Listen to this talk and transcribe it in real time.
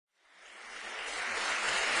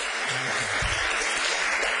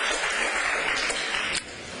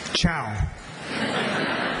Ciao.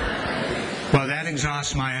 Well, that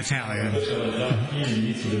exhausts my Italian.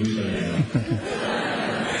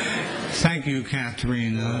 Thank you,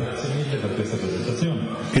 Katharina.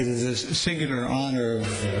 It is a singular honor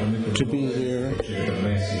to be here.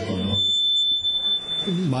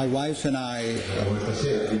 My wife and I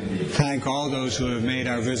thank all those who have made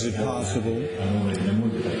our visit possible.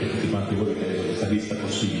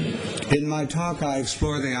 In my talk, I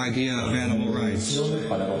explore the idea of animal rights,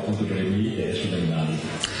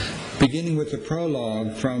 beginning with the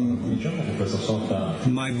prologue from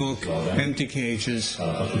my book, Empty Cages,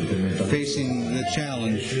 Facing the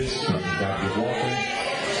Challenge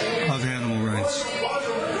of Animal Rights.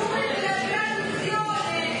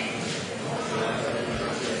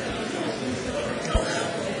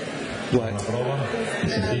 What? I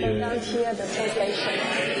don't hear the translation.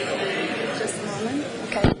 Just a moment.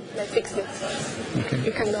 Okay, let's fix it. Okay.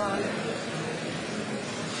 You can go on.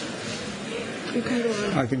 You can go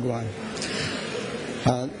on. I can go on.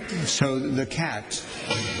 So the cat.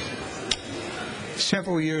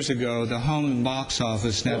 Several years ago, the Home Box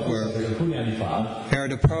Office Network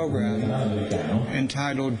aired a program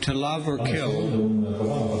entitled To Love or Kill,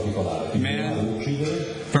 Man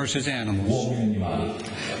versus Animals.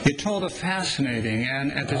 It told a fascinating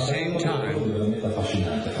and, at the same time,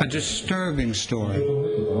 a disturbing story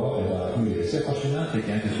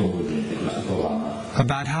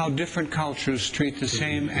about how different cultures treat the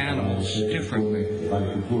same animals differently.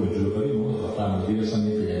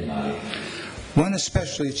 One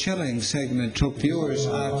especially chilling segment took viewers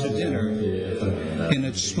out to dinner in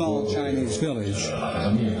a small Chinese village.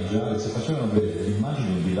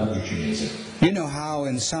 You know how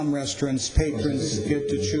in some restaurants patrons get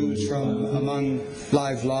to choose from among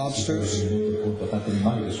live lobsters?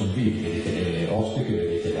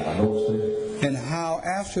 And how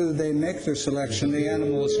after they make their selection the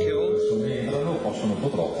animal is killed?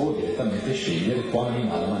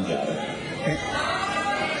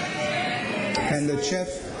 And the chef?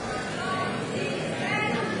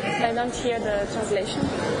 I don't hear the translation,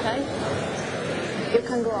 okay? You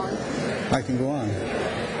can go on. I can go on.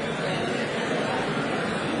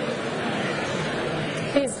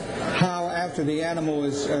 Please. How after the animal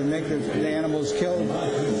is the animal is killed,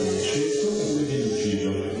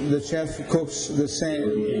 the chef cooks the same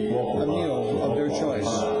a meal of their choice.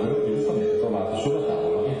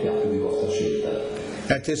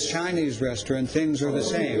 At this Chinese restaurant, things are the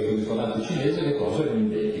same,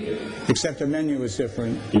 except the menu is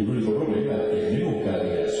different.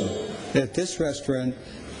 At this restaurant,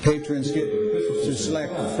 patrons get to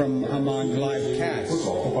select from among live cats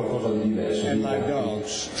and live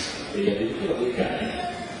dogs.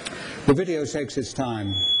 The video takes its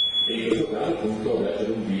time.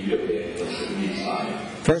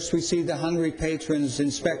 First, we see the hungry patrons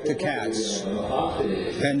inspect the cats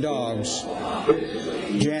and dogs,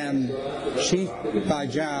 jammed sheath by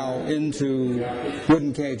jowl into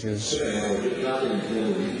wooden cages.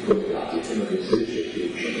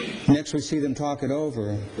 Next, we see them talk it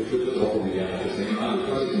over.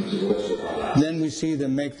 Then we see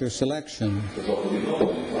them make their selection.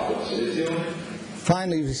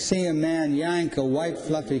 Finally, we see a man yank a white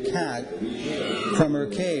fluffy cat from her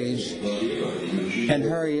cage and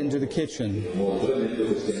hurry into the kitchen.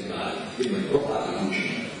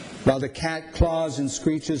 While the cat claws and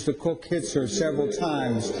screeches, the cook hits her several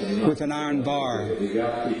times with an iron bar.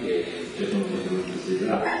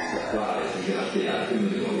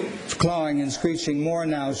 Clawing and screeching more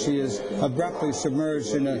now, she is abruptly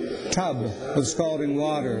submerged in a tub of scalding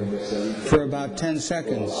water for about 10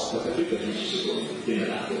 seconds.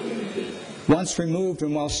 Once removed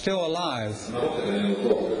and while still alive,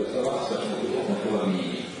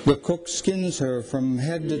 the cook skins her from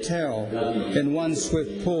head to tail in one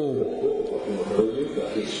swift pull.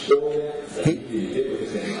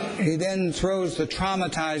 He then throws the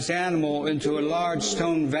traumatized animal into a large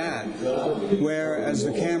stone vat, where, as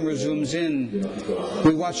the camera zooms in,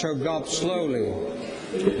 we watch her gulp slowly.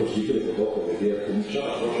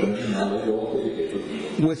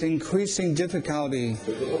 With increasing difficulty,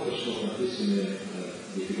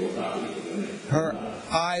 her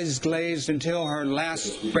eyes glazed until her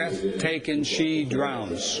last breath taken, she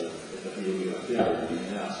drowns.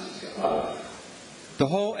 The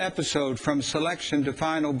whole episode, from selection to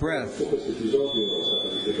final breath,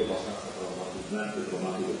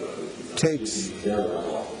 takes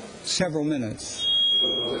several minutes.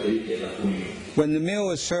 When the meal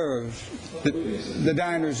is served, the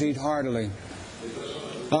diners eat heartily,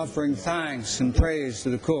 offering thanks and praise to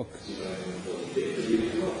the cook.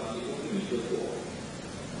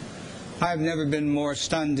 I've never been more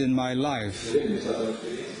stunned in my life.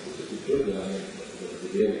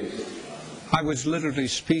 I was literally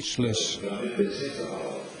speechless.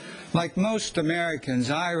 Like most Americans,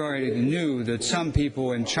 I already knew that some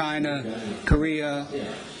people in China, Korea,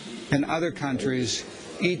 and other countries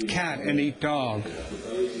eat cat and eat dog.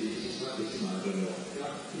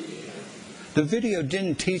 The video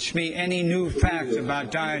didn't teach me any new facts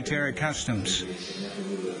about dietary customs.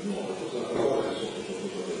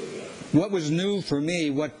 What was new for me,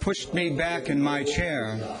 what pushed me back in my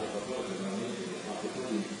chair,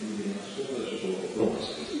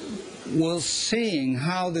 was seeing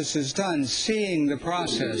how this is done, seeing the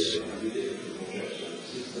process.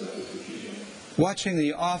 Watching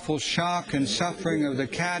the awful shock and suffering of the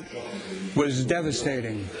cat was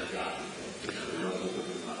devastating.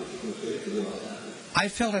 I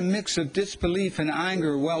felt a mix of disbelief and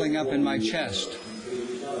anger welling up in my chest.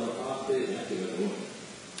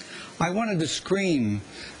 I wanted to scream,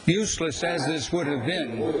 useless as this would have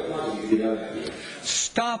been.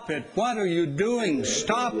 Stop it! What are you doing?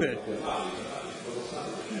 Stop it!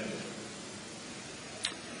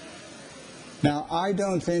 Now, I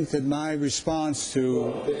don't think that my response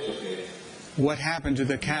to what happened to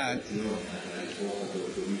the cat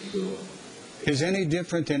is any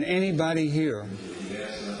different than anybody here.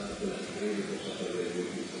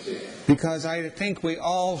 Because I think we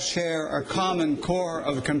all share a common core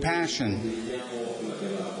of compassion.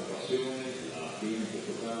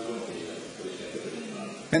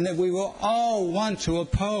 And that we will all want to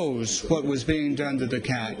oppose what was being done to the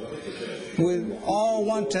cat. We all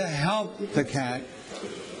want to help the cat.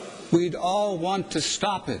 We'd all want to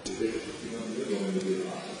stop it.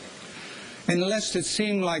 Unless it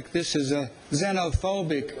seemed like this is a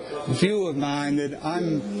xenophobic view of mine, that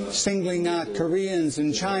I'm singling out Koreans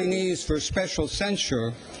and Chinese for special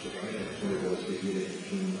censure,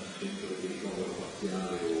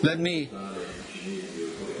 let me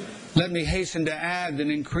hasten to add that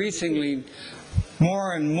increasingly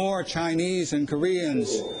more and more Chinese and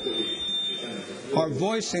Koreans are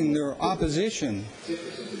voicing their opposition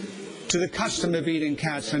to the custom of eating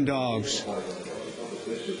cats and dogs.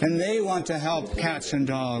 And they want to help cats and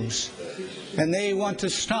dogs. And they want to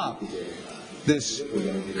stop this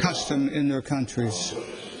custom in their countries.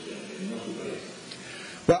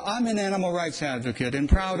 Well, I'm an animal rights advocate and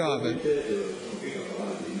proud of it.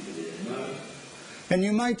 And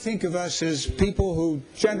you might think of us as people who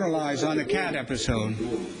generalize on a cat episode.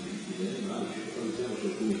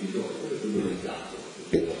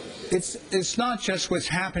 It's not just what's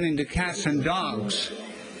happening to cats and dogs.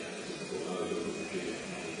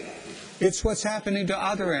 It's what's happening to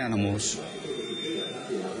other animals.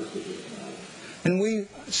 And we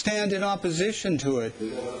stand in opposition to it.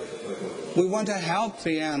 We want to help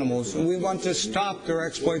the animals, and we want to stop their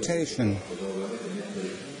exploitation.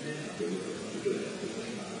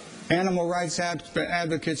 Animal rights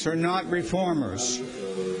advocates are not reformers.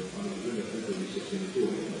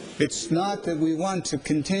 It's not that we want to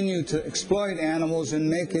continue to exploit animals and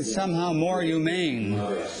make it somehow more humane.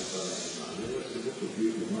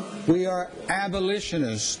 We are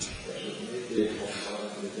abolitionists.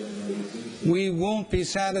 We won't be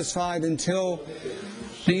satisfied until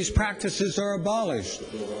these practices are abolished.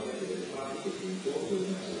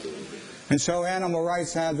 And so animal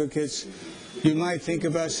rights advocates, you might think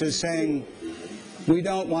of us as saying, we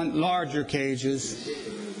don't want larger cages,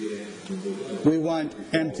 we want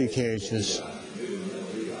empty cages.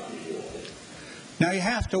 Now you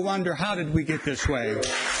have to wonder, how did we get this way?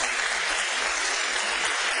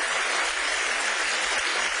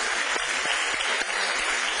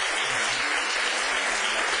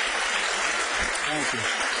 Thank you.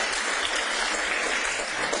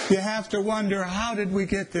 You have to wonder, how did we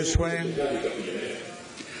get this way?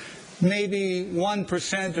 Maybe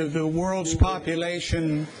 1% of the world's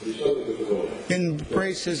population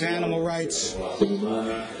embraces animal rights.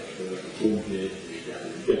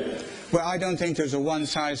 Well, I don't think there's a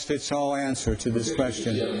one-size-fits-all answer to this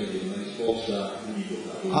question.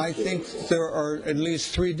 I think there are at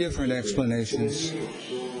least 3 different explanations.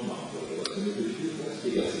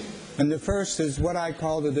 And the first is what I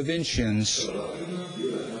call the Da Vincians,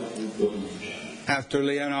 after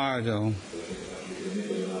Leonardo.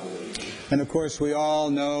 And of course, we all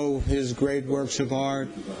know his great works of art.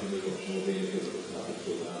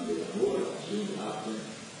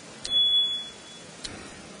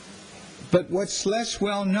 But what's less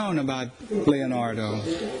well known about Leonardo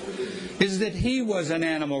is that he was an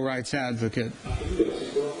animal rights advocate.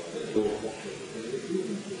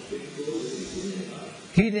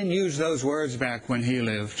 He didn't use those words back when he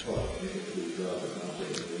lived.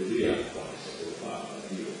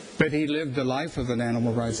 But he lived the life of an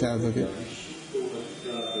animal rights advocate.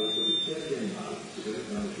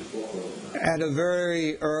 At a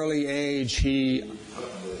very early age,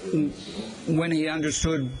 when he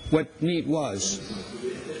understood what meat was,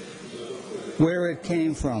 where it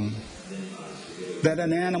came from, that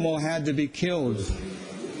an animal had to be killed,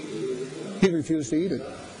 he refused to eat it.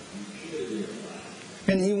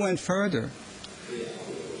 And he went further.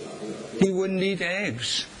 He wouldn't eat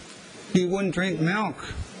eggs. He wouldn't drink milk.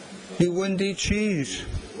 He wouldn't eat cheese.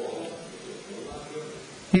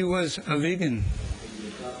 He was a vegan.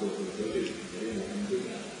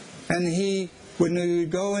 And when he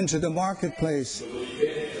would go into the marketplace,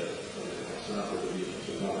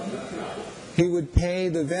 he would pay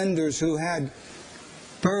the vendors who had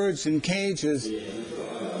birds in cages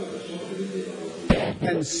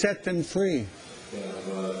and set them free.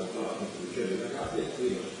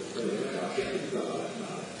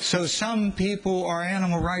 So some people are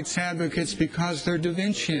animal rights advocates because they're Da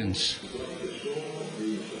Vincians.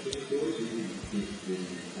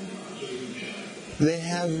 They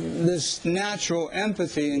have this natural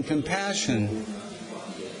empathy and compassion.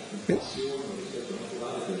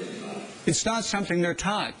 It's not something they're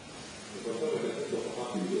taught.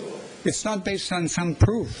 It's not based on some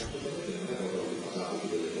proof.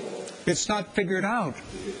 It's not figured out.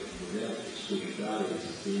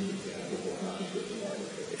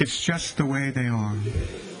 It's just the way they are.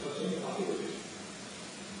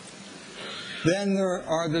 Then there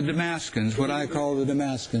are the Damascens, what I call the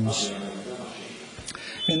Damascens.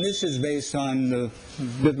 And this is based on the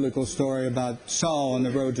biblical story about Saul on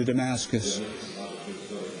the road to Damascus.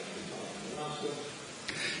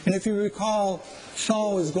 And if you recall,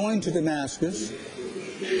 Saul was going to Damascus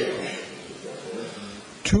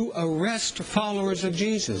to arrest followers of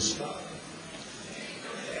Jesus.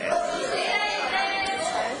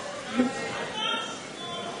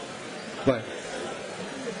 What?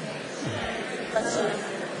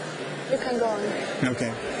 You can go on.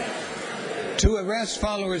 Okay. To arrest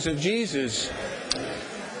followers of Jesus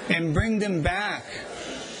and bring them back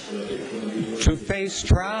to face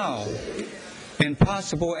trial and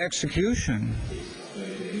possible execution.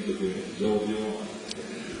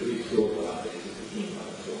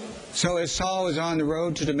 So as Saul was on the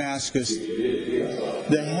road to Damascus,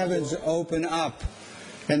 the heavens open up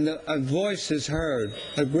and a voice is heard,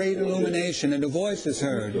 a great illumination, and a voice is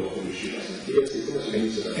heard.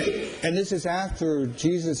 And this is after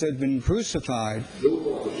Jesus had been crucified.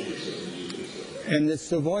 And it's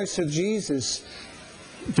the voice of Jesus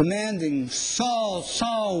demanding, "Saul,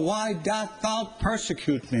 Saul, why dost thou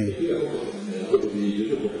persecute me?"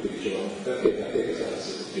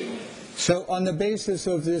 So on the basis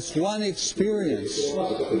of this one experience,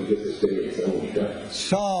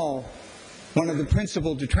 Saul, one of the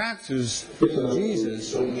principal detractors of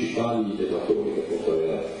Jesus,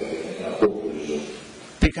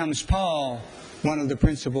 becomes Paul, one of the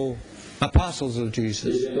principal apostles of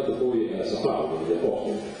Jesus.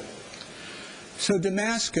 So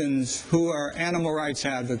Damascens, who are animal rights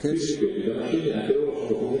advocates,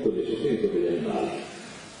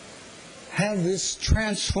 have this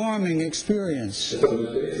transforming experience.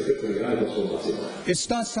 It's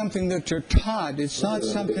not something that you're taught. It's not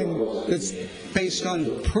something that's based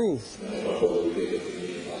on proof.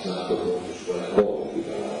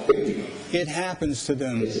 It happens to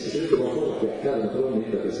them.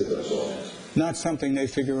 Not something they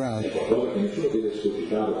figure out.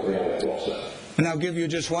 And I'll give you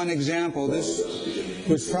just one example. This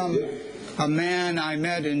was from a man I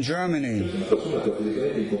met in Germany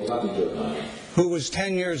who was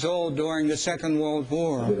 10 years old during the Second World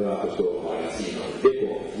War.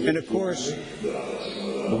 And of course,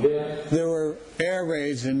 there were air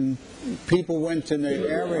raids and people went to the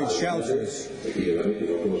air raid shelters.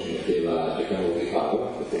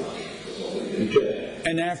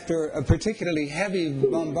 And after a particularly heavy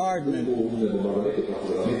bombardment,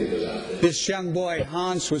 this young boy,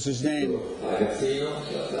 Hans was his name,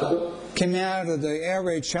 came out of the air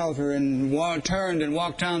raid shelter and turned and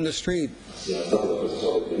walked down the street.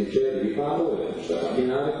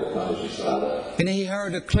 And he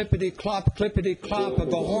heard a clippity-clop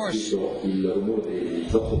of a horse's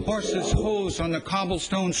hooves on the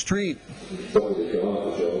cobblestone street.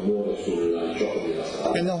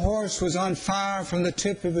 And the horse was on fire from the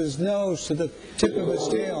tip of his nose to the tip of his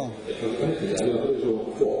tail.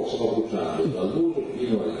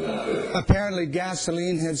 Apparently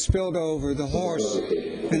gasoline had spilled over the horse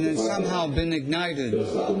and had somehow been ignited.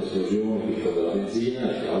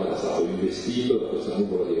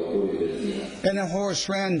 And the horse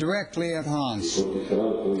ran directly at Hans.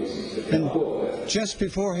 And just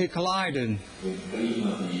before he collided,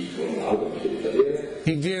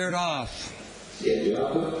 he veered off.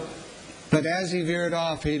 But as he veered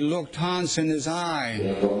off, he looked Hans in his eye.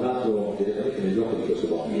 Era guardato direttamente negli occhi di questo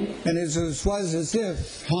bambino. And it was as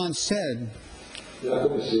if Hans said, Era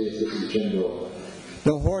come se stessi dicendo,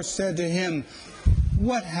 the horse said to him,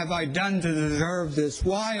 "What have I done to deserve this?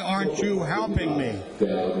 Why aren't you helping me?" per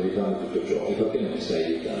meritare tutto ciò, e perché non mi stai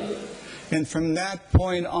aiutando? And from that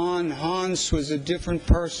point on, Hans was a different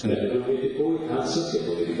person. Nel momento in cui Hans si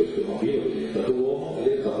è di questo bambino, è diventato uomo ed è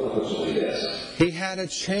diventato una persona diversa. He had a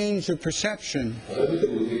change of perception. Ha veramente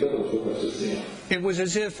modificato la sua percezione. It was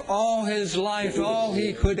as if all his life, all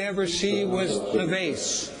he could ever see was the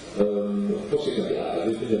vase. Forse cambiava,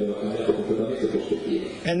 quindi aveva cambiato completamente prospettiva.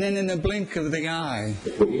 And then in the blink of the eye, E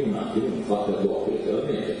poi in un attimo, un fatto ad occhio,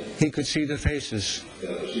 letteralmente, he could see the faces.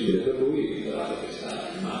 era possibile per lui, guardate questa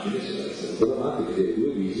immagine, se la stessa davanti, vedere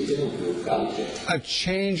due visi che non più un calice. A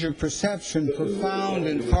change of perception, profound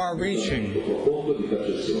and far-reaching. Profondo di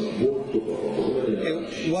percezione, molto profondo, come delle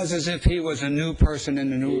It was as if he was a new person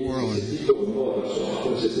in a new world. sentito come una nuova persona,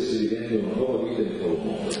 come se stesse vivendo una nuova vita nel nuovo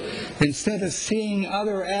mondo. Instead of seeing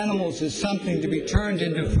other animals as something to be turned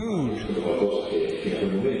into food, Qualcosa che in quel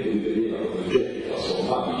momento lui vedeva come oggetti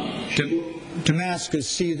trasformabili in cibo, Damascus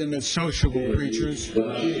see them as sociable creatures. da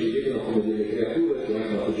nascere li vedono come delle creature che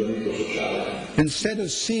hanno un atteggiamento sociale. Instead of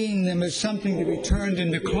seeing them as something to be turned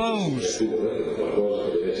into clothes, Tu volete qualcosa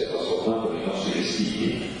che deve essere trasformato nei nostri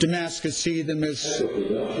vestiti, Damascus see them as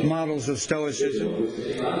models of stoicism.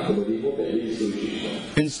 questi animali come dei modelli di stoicismo.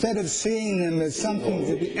 Instead of seeing them as something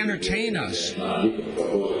to entertain us, Animali come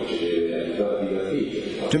qualcosa che ci deve aiutare a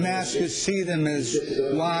divertirci, Damascus see them as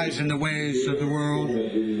wise in the ways of the world. come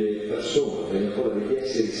delle persone, come ancora degli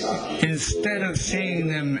esseri saggi, Instead of seeing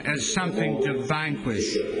them as something to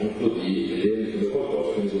vanquish, appunto di vederli come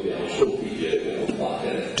qualcosa che noi dobbiamo sconfiggere per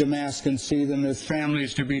combattere. Damascus see them as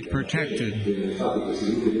families to be protected. Vedono infatti questi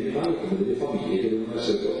gruppi di animali come delle famiglie che devono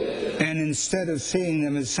essere protette. And instead of seeing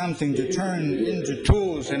them as something to turn into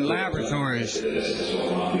tools in laboratories, Deve essere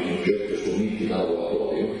trasformato in oggetti strumenti da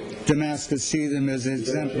laboratorio, Damascus see them as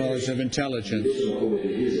exemplars of intelligence. sono come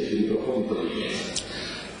degli esempi di profonda intelligenza.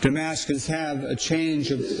 Damascus have a change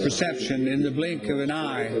of perception in the blink of an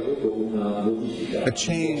eye, Una modifica, a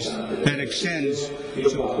change that extends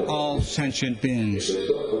to all sentient beings. questo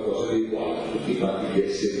è qualcosa che riguarda tutti quanti gli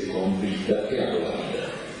esseri con vita che hanno la vita.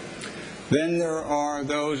 Then there are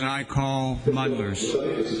those I call muddlers.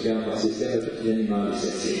 Solitamente si chiama sistema degli animali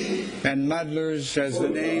senzienti. And muddlers, as the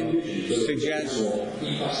name suggests,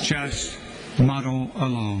 just muddle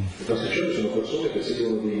along. I pasticceri sono persone che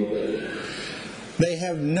seguono dei modelli. They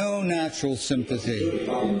have no natural sympathy. Infatti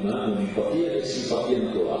non hanno un'empatia e simpatia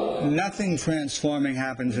naturale. Nothing transforming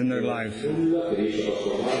happens in their life. Nulla che riesce a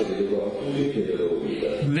trasformare delle loro abitudini nella loro vita.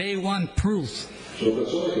 They want proof. Sono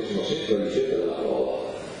persone che sono sempre alla ricerca della prova.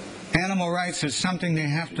 Animal rights is something they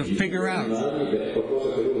have to figure out. Animali è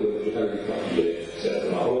qualcosa che loro devono cercare di capire. Serve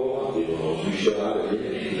una prova, devono sviscerare gli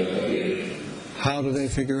elementi da capire. How do they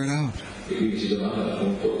figure it out? E quindi si domandano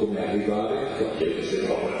appunto come arrivare a capire queste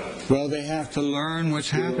prove. Well, they have to learn what's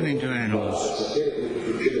happening to animals. Per sapere quello che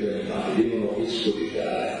succede agli animali devono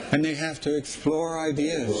esplorare. And they have to explore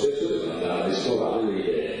ideas. Lo stesso devono andare ad esplorare le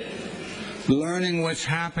idee. Learning what's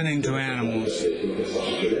happening to animals. Quello che sta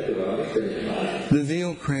succedendo veramente agli animali. The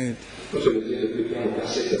veal crate. Questo è l'esempio più chiaro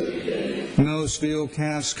cassetta di vitelli. Most veal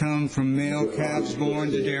calves come from male calves born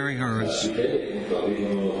to dairy herds. I vitelli appunto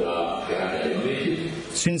arrivano da grandi allevamenti.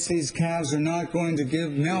 Since these calves are not going to give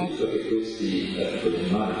milk, Visto che questi animali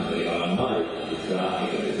non arriveranno mai al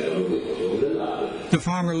traffico della loro produzione del latte, the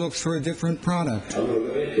farmer looks for a different product. allora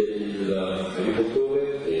ovviamente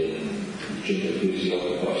l'agricoltore e il centro in cui si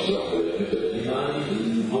occupa dell'allevamento degli animali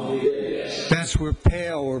hanno un'idea diversa. That's where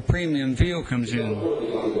pale or premium veal comes in. Quello di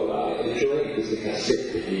particolare, e cioè in queste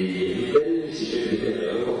cassette di vitelli si cerca di prendere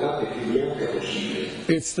la loro carne più bianca possibile.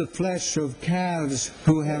 It's the flesh of calves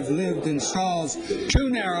who have lived in stalls too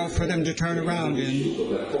narrow for them to turn around in.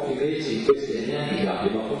 Per pochi mesi in queste neanche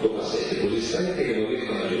gabbie, ma appunto cassette così strette che non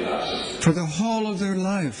riescono a girarsi. For the whole of their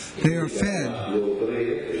life, they are fed Il loro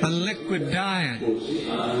prede, a liquid diet così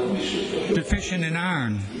hanno vissuto. deficient in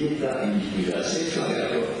iron, Dieta liquida, senza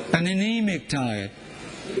ferro. an anemic diet,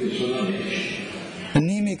 Quindi sono anemici.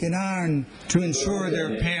 anemic in iron to ensure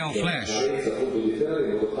their pale flesh. Carenza appunto di ferro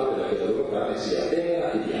in modo tale che la loro carne sia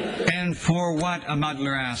vera e bianca. And for what, a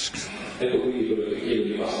muddler asks, Ecco quindi quello che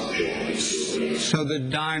chiedo i pasticcioni. so the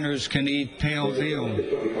diners can eat pale veal. I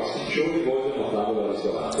propri pasticcioni vogliono farlo al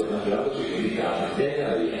ristorante, mangiandosi quindi carne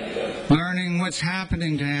tenera e bianca. Learning what's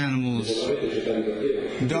happening to animals, Solamente cercare di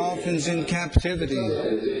capire. dolphins in captivity.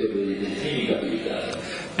 Ad esempio dei delfini capita.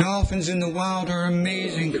 Dolphins in the wild are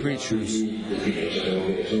amazing creatures. I delfini sappiamo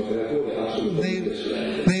che sono creature assolutamente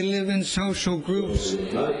splendide. They live live in social groups,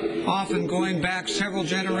 often going back several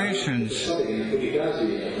generations.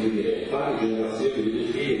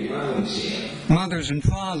 Mothers and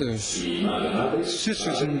fathers,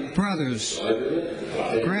 sisters and brothers,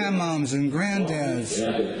 grandmoms and granddads,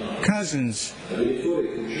 cousins.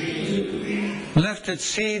 Left at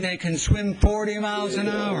sea, they can swim 40 miles an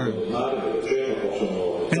hour.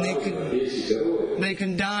 And they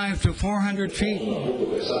can dive to 400 feet.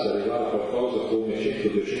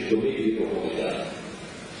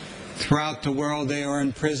 Throughout the world, they are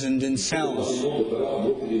imprisoned in cells.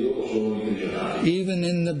 Even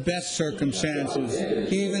in the best circumstances,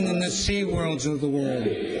 even in the sea worlds of the world,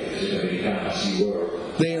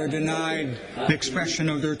 they are denied the expression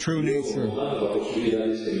of their true nature.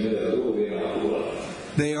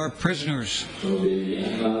 They are prisoners.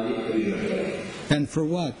 And for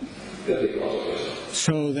what?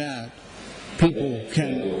 So that people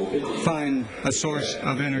can find a source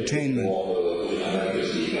of entertainment.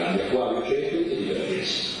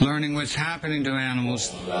 Learning what's happening to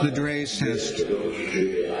animals, the Dre's test,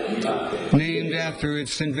 named after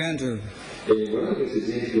its inventor.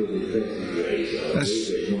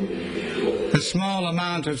 A small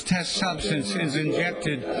amount of test substance is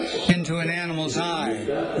injected into an animal's eye,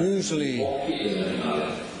 usually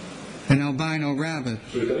an albino rabbit.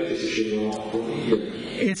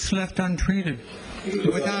 It's left untreated,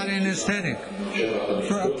 without anesthetic,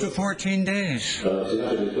 for up to 14 days.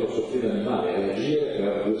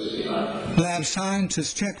 Lab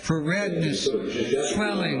scientists check for redness,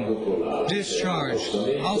 swelling, discharge,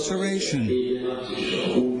 ulceration,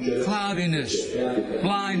 cloudiness,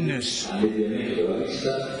 blindness.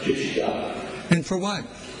 And for what?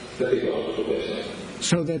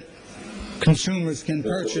 So that consumers can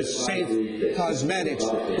purchase safe cosmetics,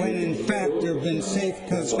 when in fact there have been safe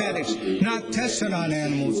cosmetics not tested on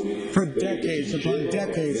animals for decades upon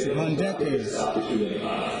decades upon decades.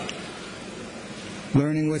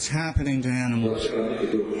 Learning what's happening to animals.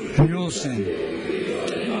 Mulesing,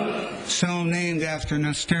 so named after an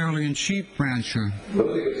Australian sheep rancher.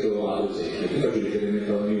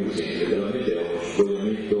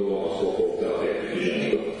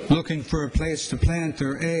 Looking for a place to plant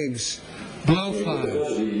their eggs.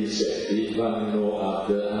 Blowflies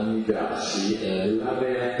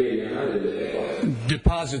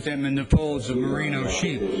deposit them in the folds of merino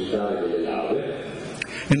sheep.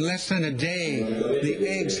 In less than a day, the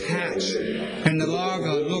eggs hatch, and the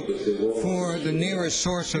larvae look for the nearest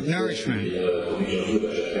source of nourishment,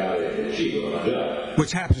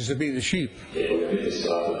 which happens to be the sheep.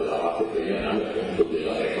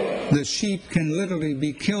 The sheep can literally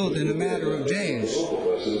be killed in a matter of days.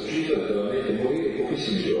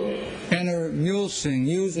 Enter mulesing,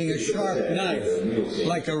 using a sharp knife,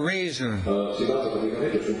 like a razor,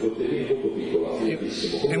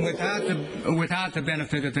 and without the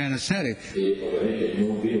benefit of anesthetic.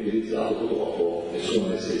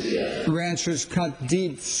 Ranchers cut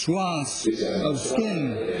deep swaths of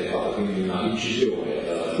skin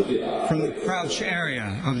from the crouch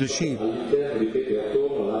area of the sheep.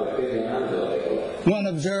 One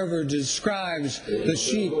observer describes the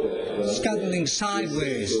sheep scuttling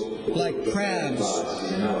sideways like crabs,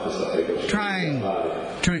 trying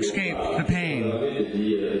to escape the pain.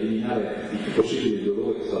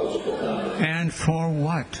 And for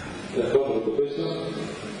what?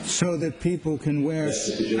 So that people can wear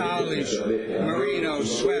stylish merino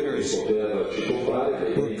sweaters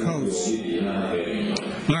or coats.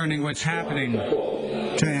 Learning what's happening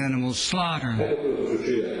to animal slaughter.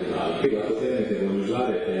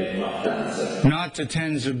 Not to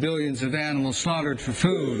tens of billions of animals slaughtered for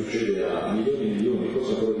food,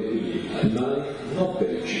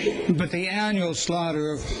 but the annual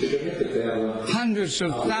slaughter of hundreds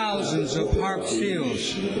of thousands of harp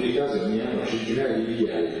seals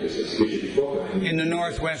in the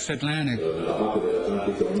Northwest Atlantic.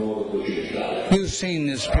 You've seen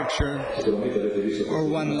this picture, or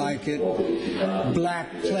one like it.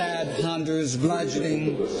 Black-clad hunters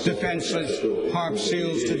bludgeoning defenseless harp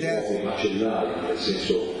seals to death.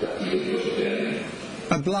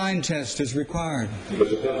 A blind test is required.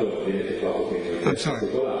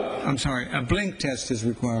 I'm sorry, a blink test is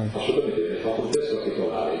required.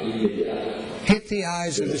 Hit the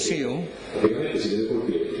eyes of the seal.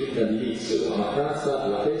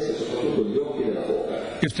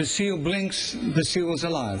 If the seal blinks, the seal is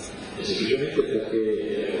alive.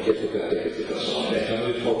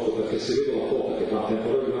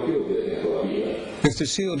 If the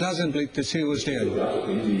seal doesn't blink, the seal is dead.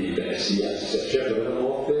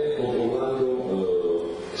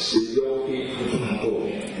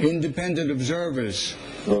 Independent observers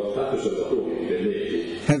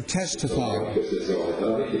have testified queste zone,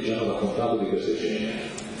 veramente ci hanno raccontato di queste scene.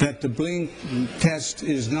 that the blink test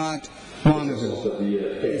is not monitored. Sono stati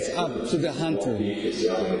It's up to the hunter. che si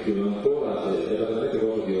aprono e chiudono ancora, era veramente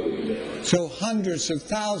qualcosa di orribile. So hundreds of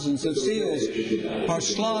thousands of seals are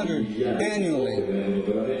slaughtered annually. Vengono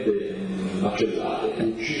veramente macellate,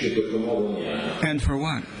 uccise in questo modo ogni anno. And for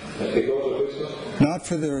what? Che cosa questo? Not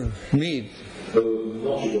for their meat,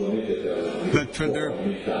 Non sicuramente per but for their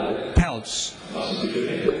aumentare, pelts, ma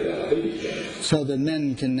semplicemente per la pelliccia. so that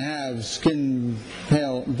men can have skin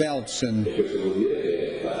belts and E questo vuol dire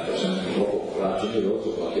che possiamo un po' comprarci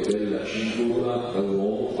negozio qualche bella cintura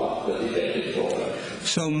all'uomo fatta di pelle di fora.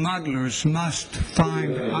 so muddlers must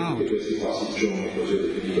find out Che questi pasticcioni, così ho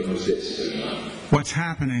definito noi stessi prima, what's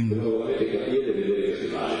happening devono veramente capire e vedere queste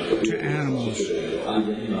immagini, capire cosa sta succedendo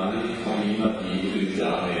agli animali prima di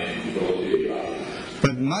utilizzarne i prodotti derivati.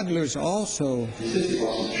 but muddlers also Gli stessi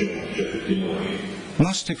pasticcioni, cioè tutti noi,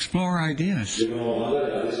 must explore ideas. devono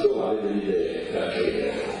andare ad esplorare delle idee per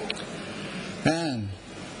credere.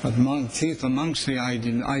 And chief amongst the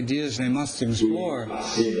ideas they must explore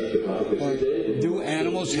Assieme a queste idee, do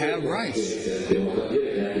animals have rights? devono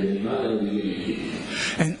capire che anche gli animali hanno dei diritti.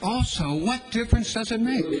 And also, what difference does it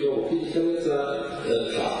make? Che differenza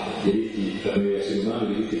fa diritti per noi esseri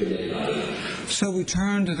umani, diritti per gli animali? So we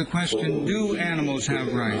turn to the question, do animals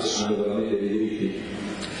have rights? Hanno veramente dei diritti?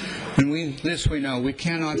 And this we know, we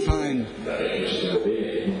cannot find Noi sappiamo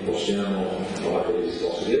bene che non possiamo trovare delle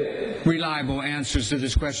risposte dirette. reliable answers to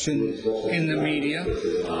this question in the media.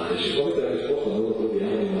 Siccome la risposta non la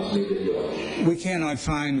troviamo nei mass media di oggi. We cannot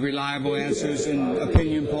find reliable answers in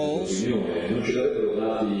opinion polls. Non ci darebbero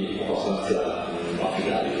dati abbastanza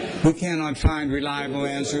affidabili. We cannot find reliable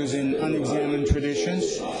answers in unexamined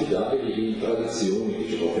traditions. Affidabili in tradizioni che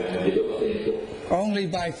ci portiamo dietro da tempo. Only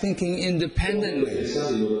by thinking independently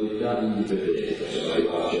Pensando in modalità indipendenti possiamo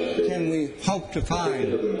arrivare a certe can we hope to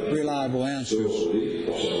find reliable answers. soluzioni,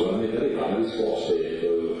 possiamo veramente arrivare a risposte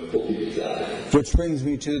ottimizzate. Which brings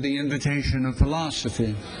me to the invitation of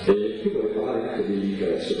philosophy. E qui vorrei parlare anche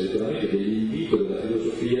dell'ingresso, letteralmente dell'invito della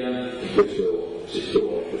filosofia in questo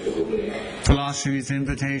settore, in questo problema. Philosophy's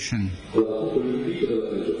invitation Allora, appunto l'invito della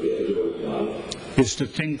filosofia, che vuole chiamarlo. is to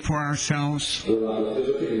think for ourselves, Allora, la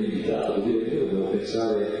filosofia è invitata, vuol dire che noi dobbiamo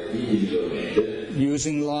pensare individualmente,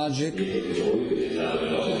 using logic, dentro di noi, utilizzando le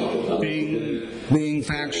nostre facoltà, being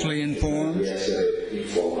factually informed, di essere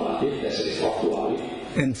informati, essere fattuali,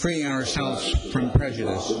 and freeing ourselves from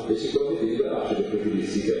prejudice. e sicuramente liberarci dai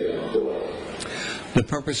pregiudizi che abbiamo ancora. The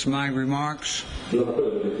purpose of my remarks Allora,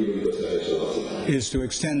 quello è l'obiettivo di questa osservazione. is to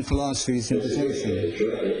extend philosophy's invitation.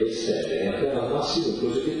 Cioè estendere ancora al massimo il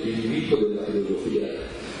cosiddetto invito della filosofia.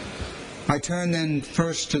 I turn then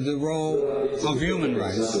first to the role of human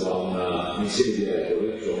rights. A un insieme di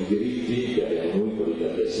regole, sono i diritti che abbiamo noi quelli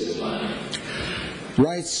degli esseri umani.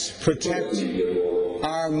 Rights protect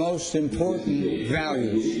our most important I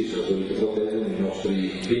values. diritti sono quelli che proteggono i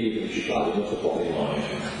nostri beni principali, il nostro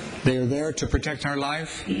patrimonio. They are there to protect our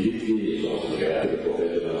life. I diritti sono stati creati per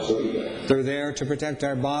proteggere la nostra vita, They're there to protect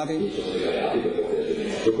our body. sono stati creati per proteggere il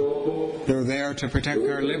nostro corpo, They're there to protect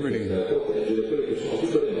our liberty. per proteggere quelle che sono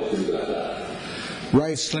tutte le nostre libertà.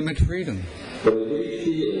 Rights limit freedom. Però i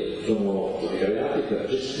diritti sono stati creati per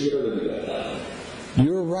gestire la libertà.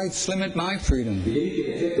 Your rights limit my freedom. I diritti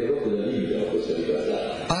in effetti erottano limitano questa libertà.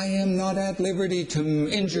 I am not at liberty to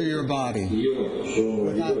injure your body Io non sono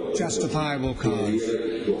without libero justifiable cause.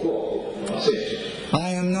 dire il tuo corpo, non ha senso.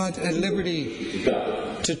 I am not at liberty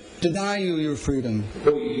Giustificato. to deny you your freedom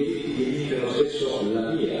Poi i diritti limitano spesso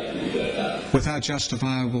la mia libertà. without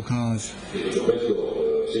justifiable cause. E tutto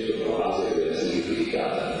questo sempre con la base che deve essere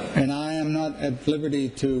giustificata. And I am not at liberty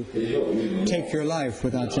to take your life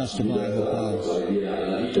without justifiable cause. Fare via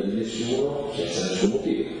la vita di nessuno senza nessun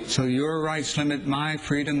motivo. So your rights limit my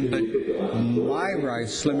freedom, but my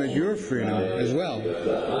rights limit your freedom as well.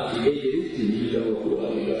 Anche i miei diritti limitano la tua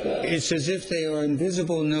libertà. It's as if they are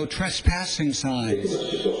invisible, no trespassing signs. Come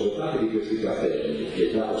ci fossero tanti di questi cartelli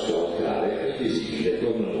che da scavalcare è visibile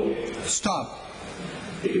attorno a noi. Stop.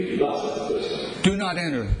 E quindi basta per questo. Do not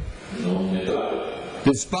enter. Non entrare.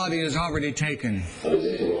 This body is already taken. Ad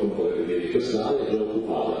esempio qualcuno potrebbe dire che quest'area è già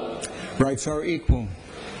occupata Rights are equal.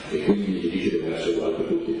 e quindi i diritti devono essere uguali per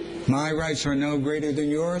tutti. My rights are no greater than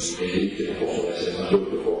yours, E i diritti non possono essere maggiori o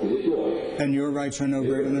più forti dei tuoi. and your rights are no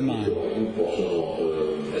greater than I mine. tuoi non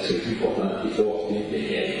possono essere più importanti, forti dei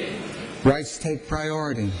miei. Rights take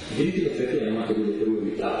priority. I diritti in effetti hanno anche delle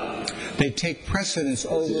priorità. They take precedence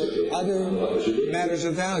over other matters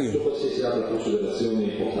of value. Su qualsiasi altra considerazione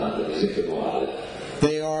importante, ad esempio morale.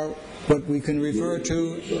 They are what we can refer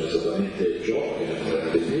to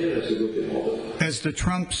as the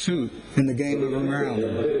trump suit in the game of around.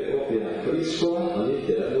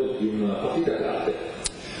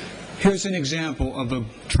 Here's an example of a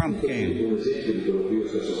trump game.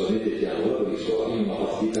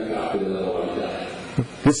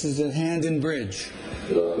 This is a hand in bridge.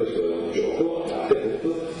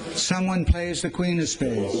 Someone plays the queen of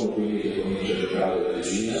spades.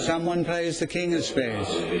 Someone plays the king of spades.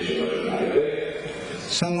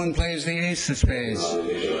 Someone plays the ace of spades.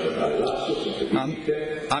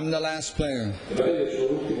 I'm the last player.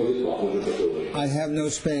 I have no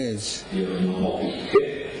spades.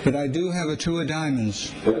 But I do have a two of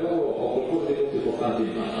diamonds.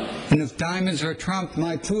 And if diamonds are trump,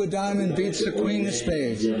 my two of diamond beats the queen of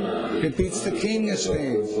spades. It beats the king of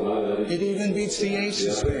spades. It even beats the ace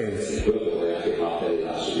of spades.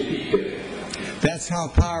 That's how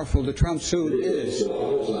powerful the trump suit is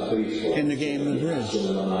in the game of bridge.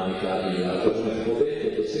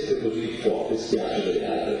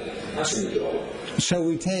 So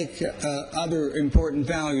we take other important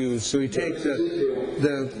values. So we take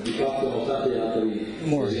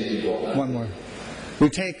one more. We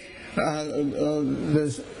take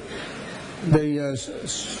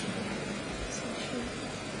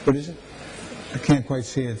what is it? I can't quite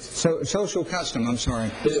see it. So, social custom, I'm sorry.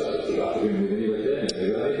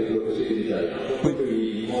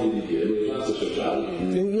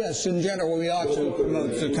 Yes, in general, we ought to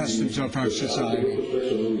promote the customs of our society.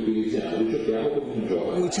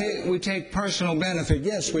 We take personal benefit.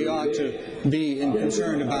 Yes, we ought to be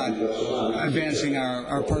concerned about advancing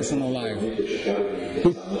our personal life.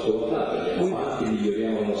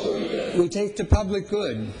 We take the public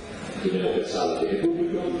good.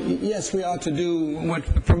 Yes, we ought to do what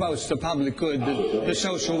promotes the public good, the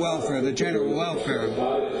social welfare, the general welfare.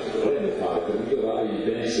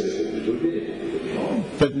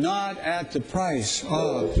 But not at the price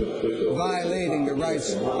of violating the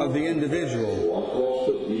rights of the individual.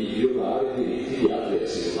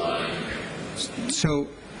 So,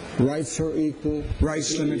 rights are equal,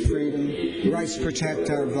 rights limit freedom, rights protect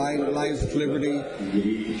our life, liberty,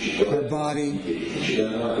 our body.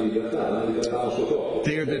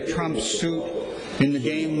 They are the trump suit in the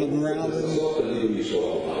game of morality.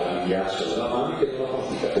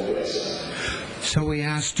 So we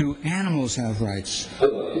ask, do animals have rights?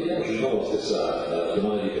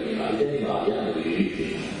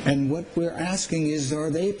 And what we're asking is, are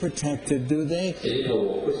they protected? Do they?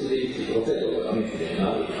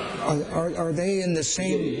 Are they in the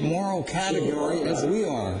same moral category as we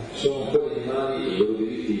are?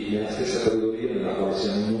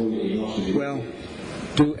 Well,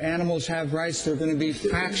 do animals have rights? They're going to be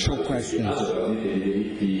factual questions.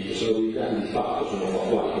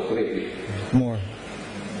 More.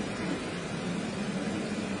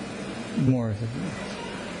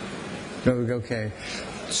 Okay.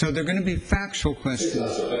 So they're going to be factual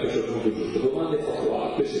questions.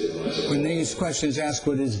 When these questions ask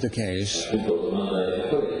what is the case, and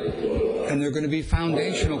they're going to be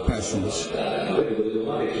foundational questions.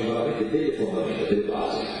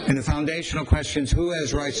 And the foundational questions, who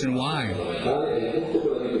has rights and why?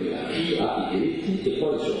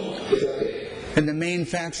 And the main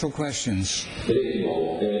factual questions.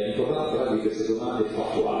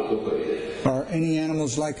 Are any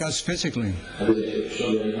animals like us physically?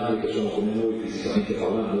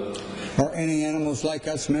 Are any animals like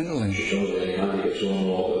us mentally?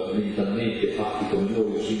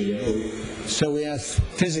 So we ask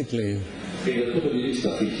physically.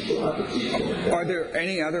 Are there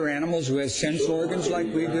any other animals who have sense organs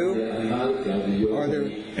like we do? Are there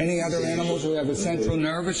any other animals who have a central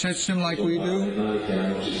nervous system like we do?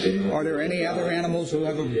 Are there any other animals who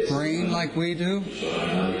have a brain like we do?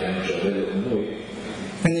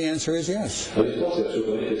 And the answer is yes.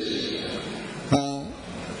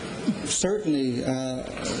 Certainly,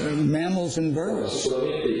 mammals and birds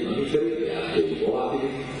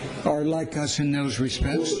are like us in those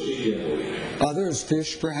respects. Others,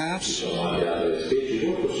 fish perhaps.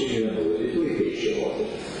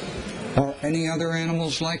 Are any other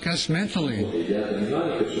animals like us mentally?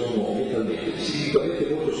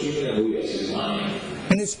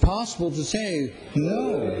 And it's possible to say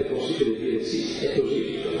no.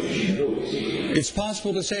 It's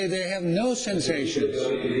possible to say they have no sensations.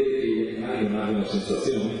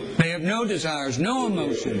 They have no desires, no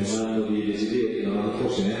emotions,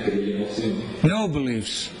 no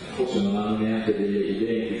beliefs.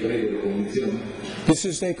 This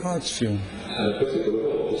is Descartes' view.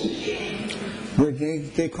 where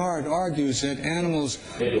Descartes argues that animals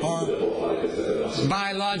are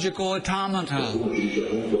biological automata.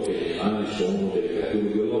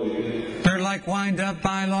 They're like wind-up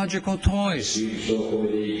biological toys.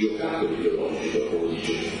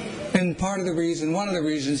 And one of the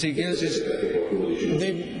reasons he gives is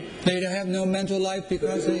they have no mental life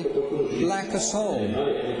because they lack a soul.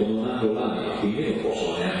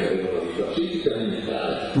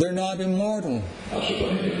 They're not immortal.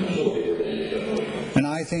 And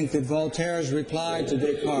I think that Voltaire's reply to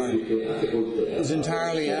Descartes is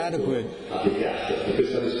entirely adequate.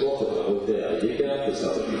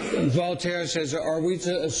 Voltaire says, are we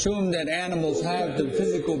to assume that animals have the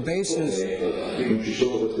physical basis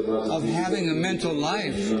of having a mental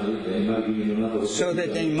life so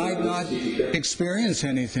that they might not experience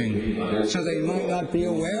anything, so they might not be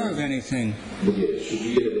aware of anything?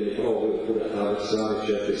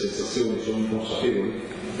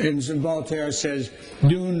 And Voltaire says,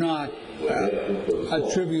 do not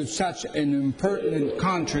attribute such an impertinent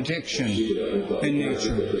contradiction in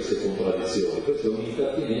nature.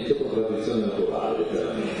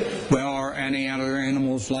 Well, are any other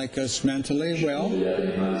animals like us mentally? Well,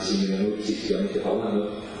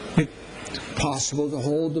 it's possible to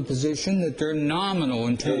hold the position that they're nominal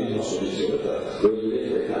in terms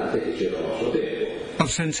of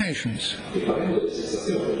sensations.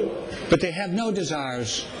 But they have no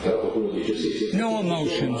desires, no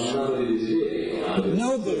emotions,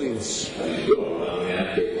 no beliefs.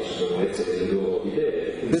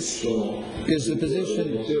 This is the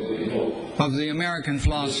position of the American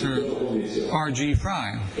philosopher R.G.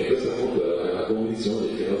 Frye.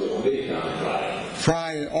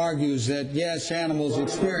 Frye argues that, yes, animals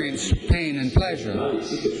experience pain and pleasure,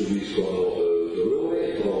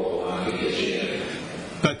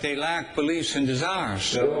 but they lack beliefs and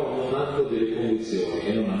desires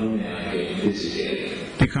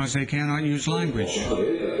because they cannot use language.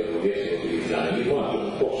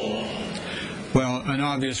 Well, an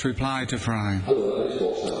obvious reply to Frye,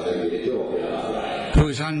 who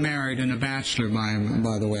is unmarried and a bachelor,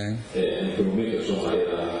 by the way,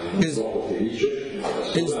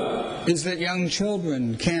 is that young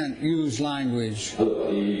children can't use language.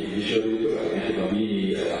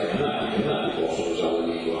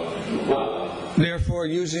 Therefore,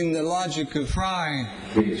 using the logic of Frye,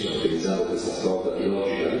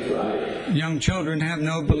 young children have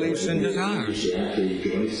no beliefs and desires.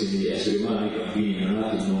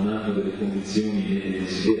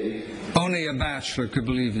 Only a bachelor could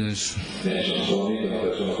believe this.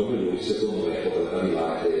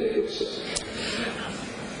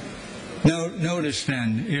 Notice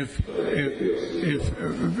then, if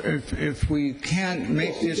we can't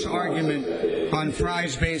make this argument on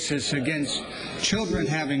Frye's basis against children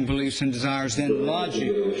having beliefs and desires, then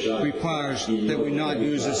logic requires that we not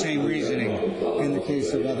use the same reasoning in the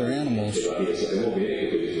case of other animals.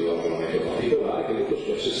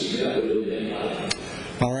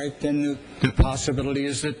 All right, then the possibility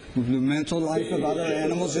is that the mental life of other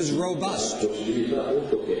animals is robust.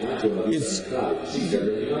 It's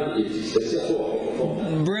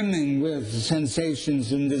brimming with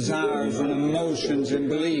sensations and desires and emotions and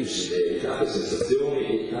beliefs.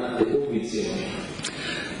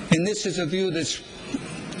 And this is a view that's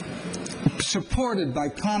supported by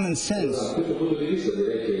common sense.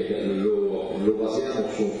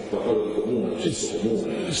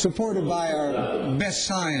 It's supported by our best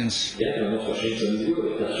science.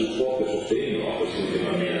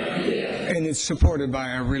 And it's supported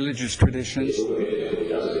by our religious traditions.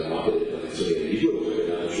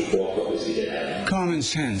 Common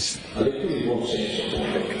sense.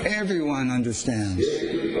 Everyone understands.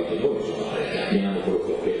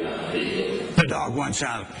 The dog wants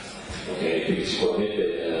out.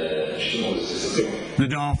 The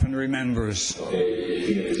dolphin remembers.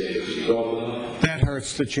 That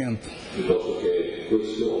hurts the chimp.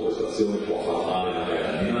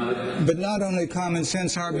 But not only common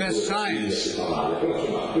sense, our best science.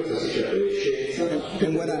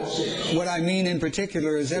 And what I mean in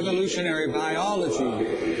particular is evolutionary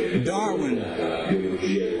biology.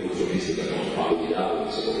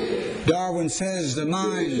 Darwin says the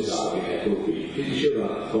minds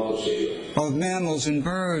of mammals and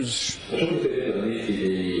birds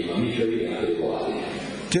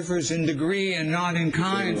differs in degree and not in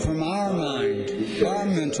kind from our mind, our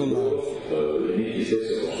mental life.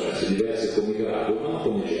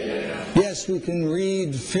 Yes, we can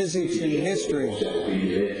read physics and history.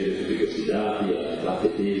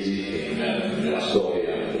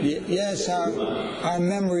 Yes, our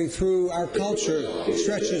memory through our culture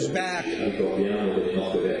stretches back ricordiamo delle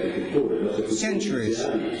nostre vecchie culture, le nostre centuries.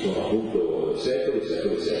 sono appunto secoli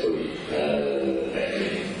vecchi.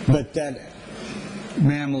 But that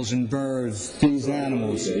mammals and birds, these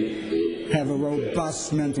animals, have a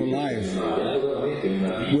robust mental life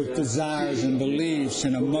with desires and beliefs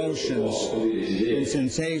and emotions and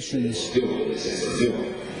sensations.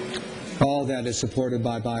 All that is supported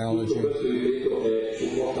by biology.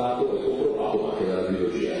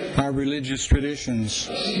 Our religious traditions.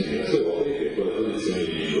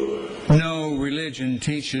 No religion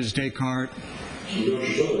teaches Descartes.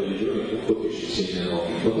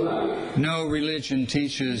 No religion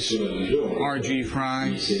teaches R.G.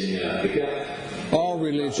 Frye. All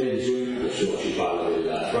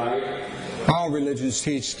religions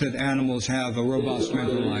teach that animals have a robust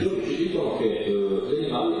mental life.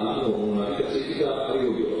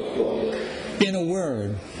 In a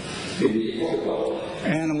word,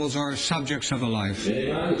 animals are subjects of a life.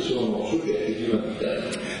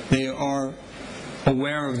 They are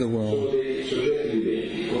aware of the world,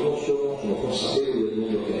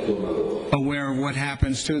 aware of what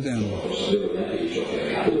happens to them,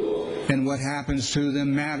 and what happens to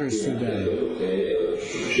them matters to them,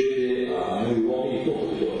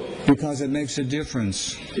 because it makes a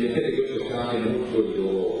difference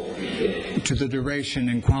to the duration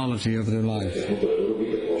and quality of their life.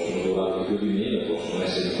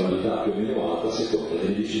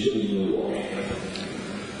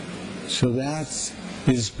 So that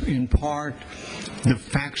is in part the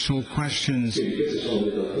factual questions that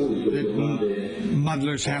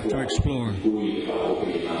muddlers have to explore.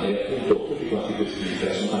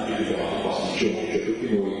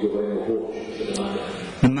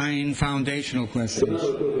 The main foundational questions.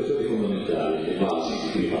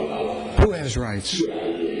 Who has rights?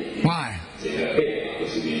 Why?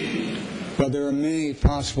 Well, there are many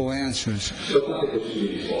possible answers.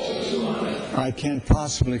 I can't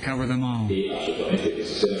possibly cover them all.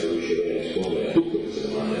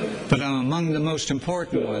 But among the most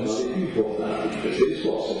important ones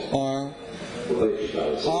are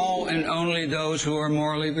all and only those who are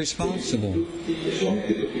morally responsible.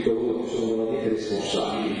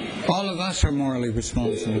 All of us are morally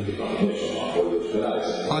responsible.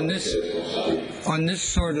 On this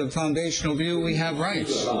sort of foundational view, we have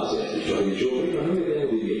rights.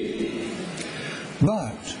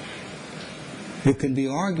 But it can be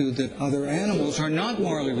argued that other animals are not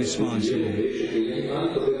morally responsible,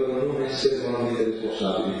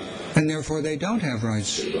 and therefore they don't have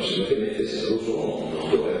rights.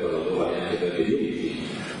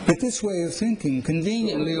 But this way of thinking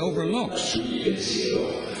conveniently overlooks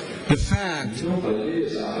the fact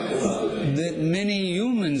that many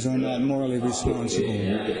humans are not morally responsible.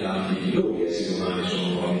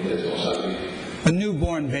 A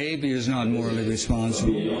newborn baby is not morally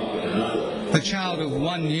responsible. A child of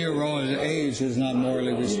 1 year old age is not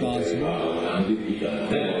morally responsible.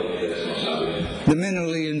 The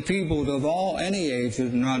mentally enfeebled of any age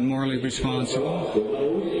is not morally responsible.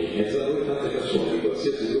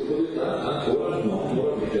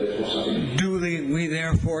 Do we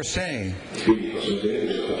therefore say,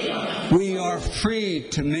 we are free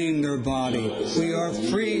to maim their body, we are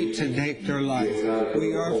free to take their life,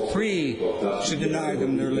 we are free to deny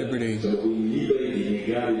them their liberty?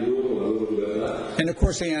 And of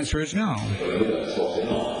course the answer is no.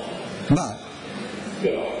 But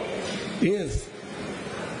if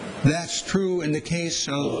that's true in the case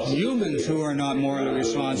of humans who are not morally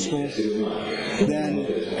responsible, then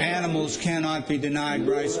animals cannot be denied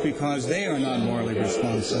rights because they are not morally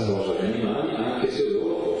responsible.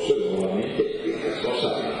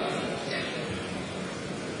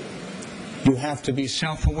 You have to be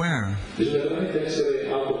self-aware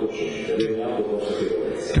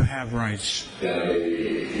to have rights.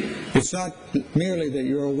 It's not merely that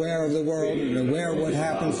you're aware of the world and aware of what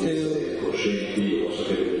happens to you.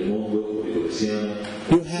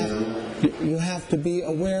 You have to be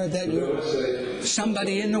aware that you're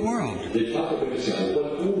somebody in the world.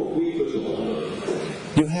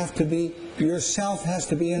 You have to be, yourself has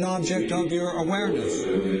to be an object of your awareness.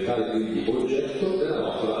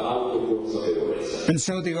 And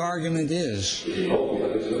so the argument is,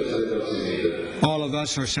 all of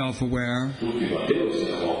us are self-aware,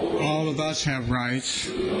 all of us have rights,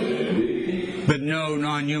 but no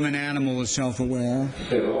non-human animal is self-aware,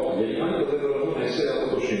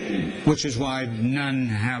 which is why none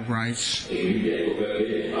have rights.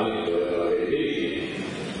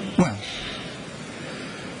 Well,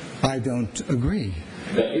 I don't agree.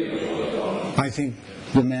 I think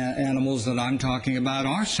the animals that I'm talking about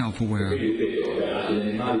are self-aware. gli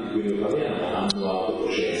animali di cui noi parliamo hanno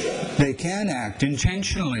autocoscienza They can act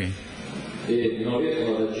intentionally. e non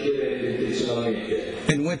riescono ad agire intenzionalmente.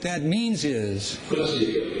 And what that means is Cosa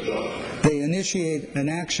significa tutto ciò? they initiate an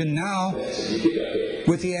action now Significa che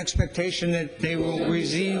with the expectation that they will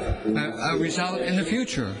receive a result in the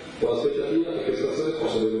future. con l'aspettativa che questa azione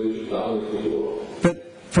possa avere un risultato nel futuro. But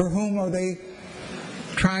for whom are they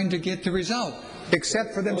trying to get the result?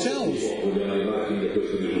 Except for themselves. Vogliamo arrivare quindi a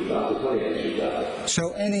questo risultato, qual è il risultato?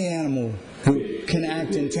 So any animal who can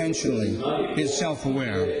act intentionally is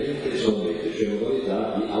self-aware. Intenzionalmente c'è una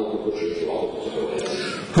qualità di autocoscienza,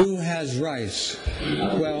 autoconsapevolezza. Who has rights?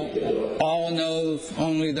 Well, all know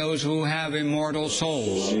only those who have immortal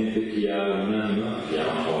souls. Solamente chi ha un'anima, chi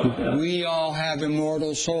ha una We all have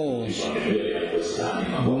immortal souls.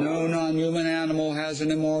 quest'anima, No non-human animal has an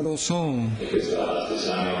immortal soul. e questa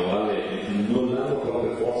stessa anima morale non hanno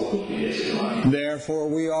proprio forza tutti gli esseri umani. Therefore,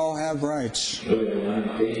 we all have rights, Noi abbiamo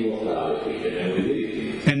un'anima che è immortale, quindi abbiamo dei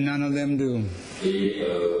diritti, and none of them do. e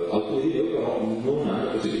alcuni di noi però non hanno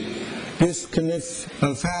questi diritti. This commits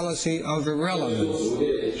a fallacy of irrelevance. Vuol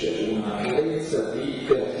dire che c'è una carenza di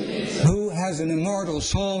pertinenza. Who has an immortal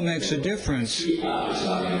soul makes a difference. Chi ha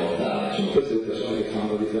questa anima immortale? Sono queste le persone che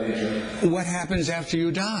fanno la differenza? What happens after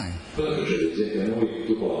you die? Cosa succede ad esempio a noi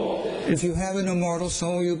dopo la morte? If you have an immortal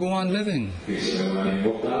soul, you go on living. Quindi se abbiamo un'anima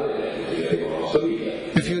immortale, continueremo la nostra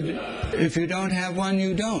vita. If you don't have one,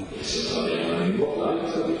 you don't. Se non abbiamo un'anima immortale,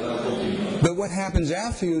 questa vita non continua. But what happens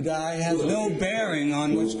after you die has no bearing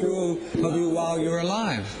on what's true of you while you're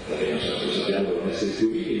alive. Perché sappiamo che non essere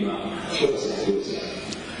più vivi, ma cosa siamo?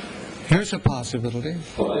 Here's a possibility.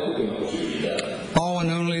 Ora ecco che è una possibilità. All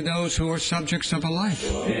and only those who are subjects of a life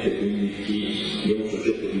Solamente quindi chi è un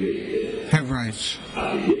soggetto vivente have rights.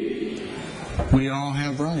 ha dei diritti, We all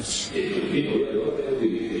have rights. e tutti noi allora abbiamo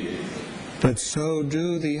diritti. But so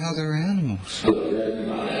do the other animals. Allora gli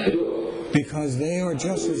animali, anche loro, Because they are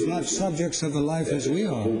just as much subjects of a life as we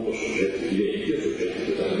are. appunto soggetti viventi o soggetti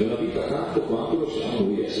che danno una vita tanto quanto lo siamo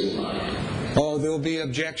noi esseri umani. Oh, there'll be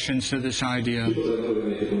objections to this idea. Ci potrebbero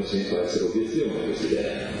ovviamente come sempre essere obiezioni a questa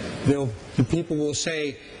idea. The people will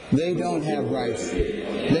say they don't have rights.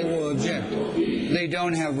 They will object. They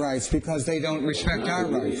don't have rights because they don't respect our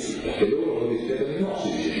rights. Perché loro non rispettano i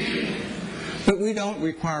nostri diritti. But we don't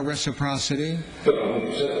require reciprocity Però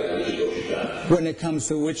non serve la reciprocità. when it comes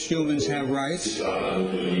to which humans have rights. Si tratta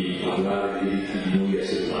appunto di parlare dei diritti di noi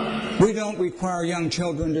esseri umani. We don't require young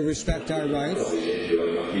children to respect our rights Ad esempio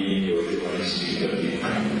ai bambini o ai giovanissimi per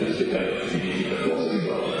rispettare i diritti per forza di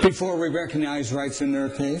cose. before we recognize rights in their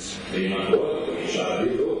case. Prima ancora di cominciare a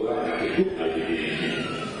dire loro, guarda che tu hai dei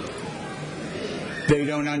diritti. They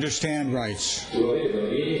don't understand rights. Sicuramente i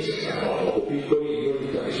bambini, se sono troppo piccoli, non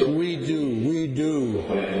li capiscono. We do.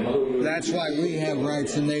 Ma loro That's why we have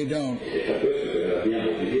rights and they don't. e per questo che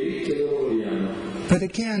abbiamo dei diritti e loro li hanno. But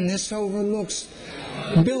again, this overlooks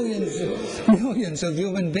billions of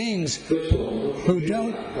human beings who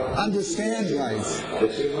don't understand rights.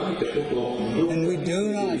 Esseri umani che appunto non And we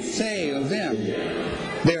do not say of them,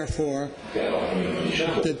 therefore,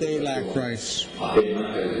 that they lack rights. a te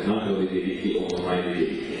mancano dei diritti o non hai dei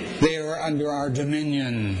diritti. They are under our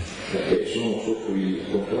dominion. Perché sono sotto il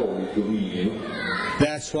controllo, il dominio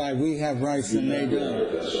That's why we have rights and they delle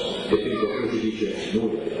don't. persone. E quindi qualcuno ci dice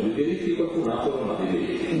noi abbiamo dei diritti, qualcun altro non ha dei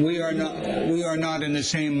diritti. We are not in the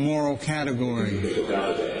same moral In category questo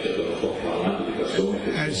caso, certo, non sto parlando di persone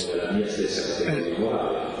che sono della mia stessa categoria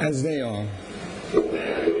morale, as they are. o della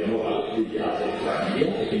categoria morale degli altri, tra chi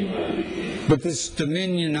ha e chi non ha diritti. But this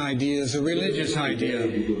dominion idea is a religious idea.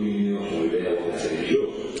 Di dominio sono idee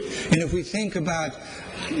religiose. And if we think about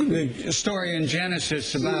the story in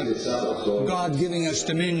Genesis about God giving us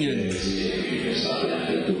dominion, Pensate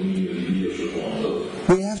anche al dominio di Dio sul mondo.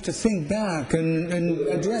 we have to think back and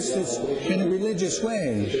address this in a religious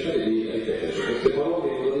way. Cercare di ripetere su queste parole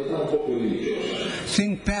in modalità un po' più religiose.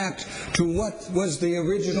 Think back to what was the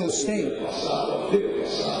original state Passato, al vero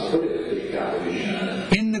passato, qual era il peccato originale?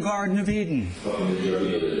 in the Garden of Eden. Proprio nel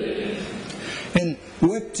giardino dell'Eden. And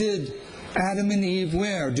what did Adam and Eve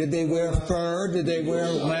wear? Did they wear fur? Did they wear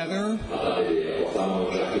leather? Portavano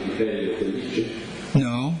giacche di pelle o pellicce?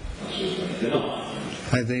 No. Assolutamente no.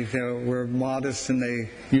 I think they were modest and they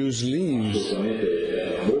used leaves. Assolutamente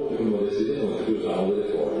erano molto più modesti di noi che usavano delle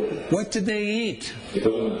foglie. What did they eat? Che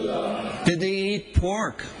cosa mangiavano? Did they eat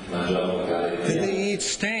pork? Mangiavano carne di Did maiale, they eat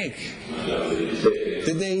steak? mangiavano degli stecche,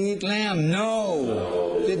 Did they eat lamb?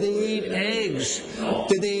 No. Did they eat eggs?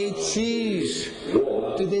 Did they eat cheese?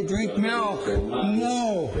 Did they drink milk?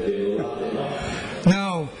 No.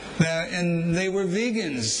 No. And they were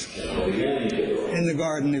vegans in the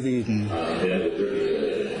Garden of Eden.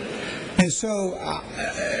 And And so,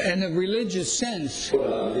 in a religious sense,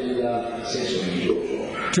 Ora, nel senso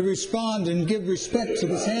religioso, to respond and give respect to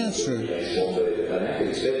this answer, rispondere per dare anche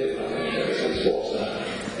rispetto a questa risposta,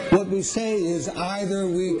 what we say is either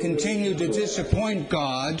we continue to disappoint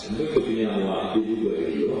God, noi continuiamo a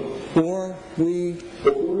deludere Dio, or we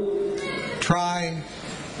oppure try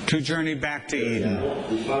to journey back to Eden. cerchiamo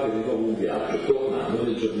di fare di nuovo un viaggio tornando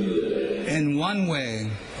nel giardino dell'Eden. In one way,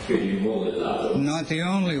 Quindi in un modo o nell'altro, not the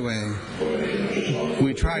only way, ovviamente non ci sono.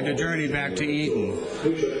 we try to journey back to Eden,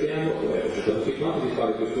 Noi cerchiamo tutti quanti di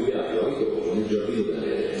fare questo viaggio a ritorno nel giardino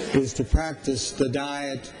dell'Eden. is to practice the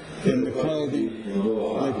diet and the clothing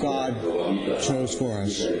that God chose for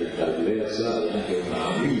us. Diversa e anche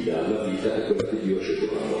una guida alla vita è quella che Dio ha scelto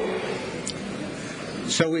per noi.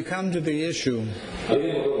 So we come to the issue,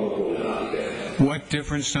 Arriviamo dopo alla problematica. what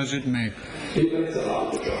difference does it make Che differenza fa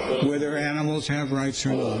tutto ciò? whether animals have rights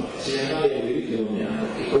or not? Se gli animali hanno diritti o non ne hanno,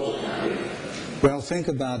 che cosa cambia? Well, think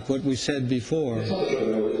about what we said before. Pensate ciò che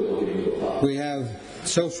abbiamo detto qualche minuto fa. We have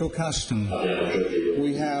social custom, Abbiamo certi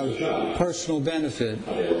we have personal benefit,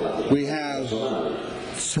 we have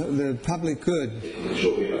the public good,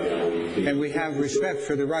 and we have respect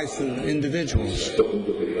for the rights of individuals.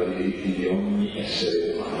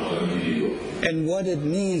 And what it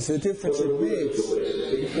means, the difference it makes,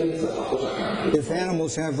 if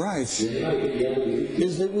animals have rights,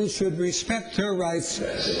 is that we should respect their rights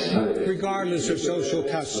regardless of social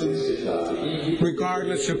custom,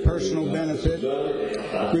 regardless of personal benefit,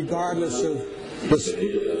 regardless of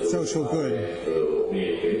the social good.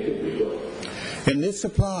 And this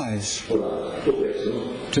applies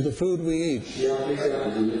to the food we eat,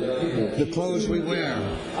 the clothes we wear,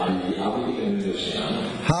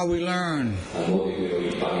 how we learn,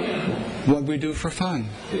 what we do for fun.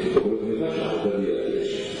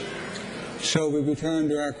 So we return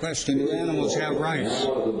to our question, do animals have rights?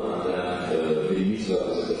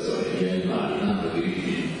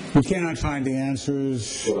 We cannot find the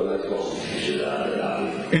answers in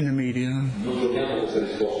the media,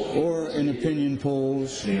 or in opinion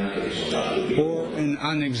polls, or in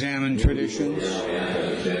unexamined traditions.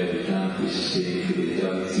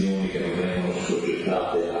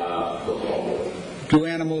 Do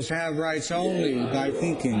animals have rights only by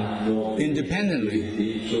thinking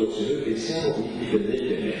independently?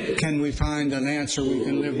 Can we find an answer we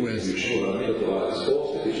can live with?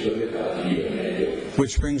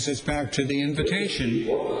 Which brings us back to the invitation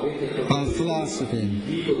of philosophy.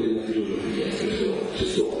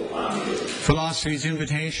 Philosophy's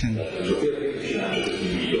invitation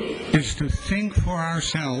is to think for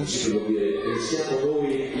ourselves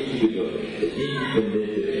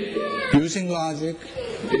using logic,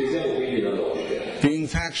 being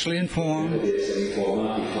factually informed,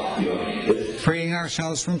 freeing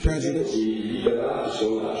ourselves from prejudice.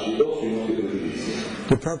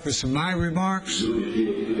 The purpose of my remarks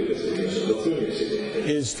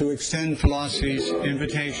is to extend philosophy's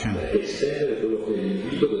invitation.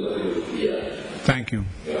 Thank you.